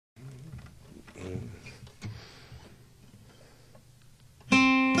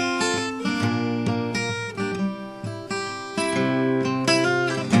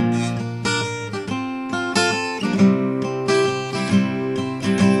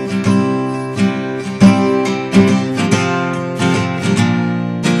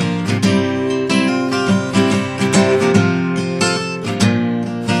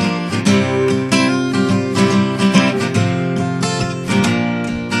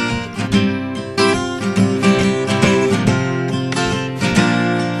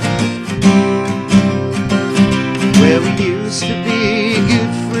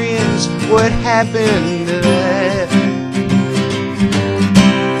What happened to that?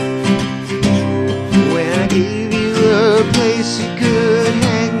 When I gave you a place you could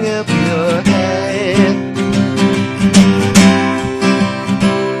hang up your hat,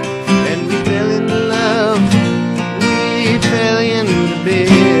 and we fell in love, we fell into bed.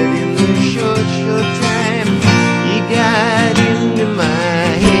 In the short time you got into my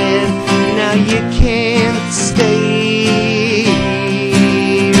head. Now you can't stay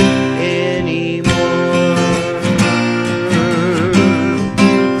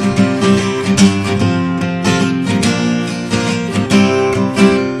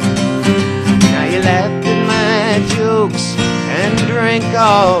and drank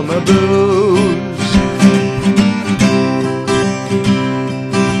all my booze,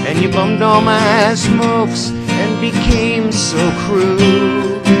 and you bummed all my smokes and became so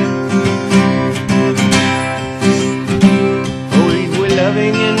cruel. Oh, we were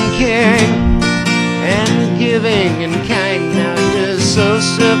loving and caring and giving and kind. Now you're so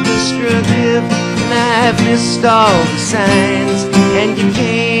self-destructive and I've missed all the signs, and you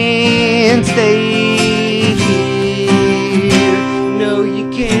can't stay. No, you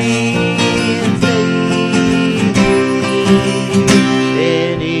can't stay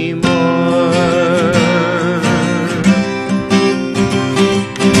anymore.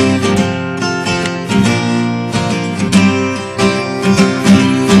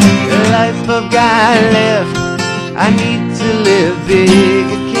 The life I've got left, I need to live big.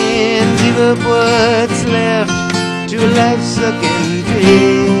 I can't give up what's left to a life-sucking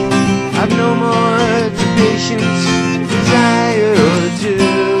pig. I've no more patience, desire to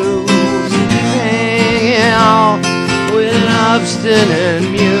hang on with an obstinate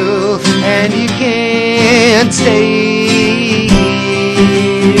mule, and you can't stay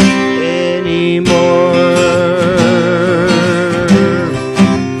anymore.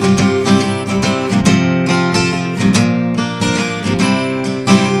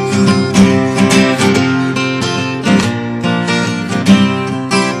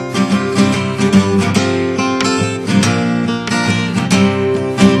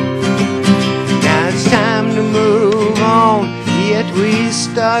 We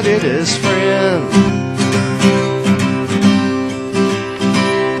started as friends.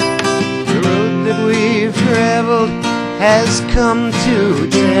 The road that we've traveled has come to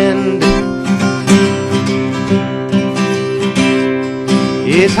its end.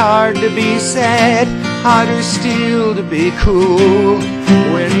 It's hard to be sad, harder still to be cool,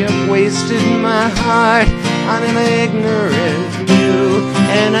 when you've wasted my heart on an ignorant view,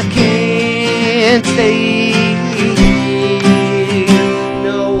 and I can't stay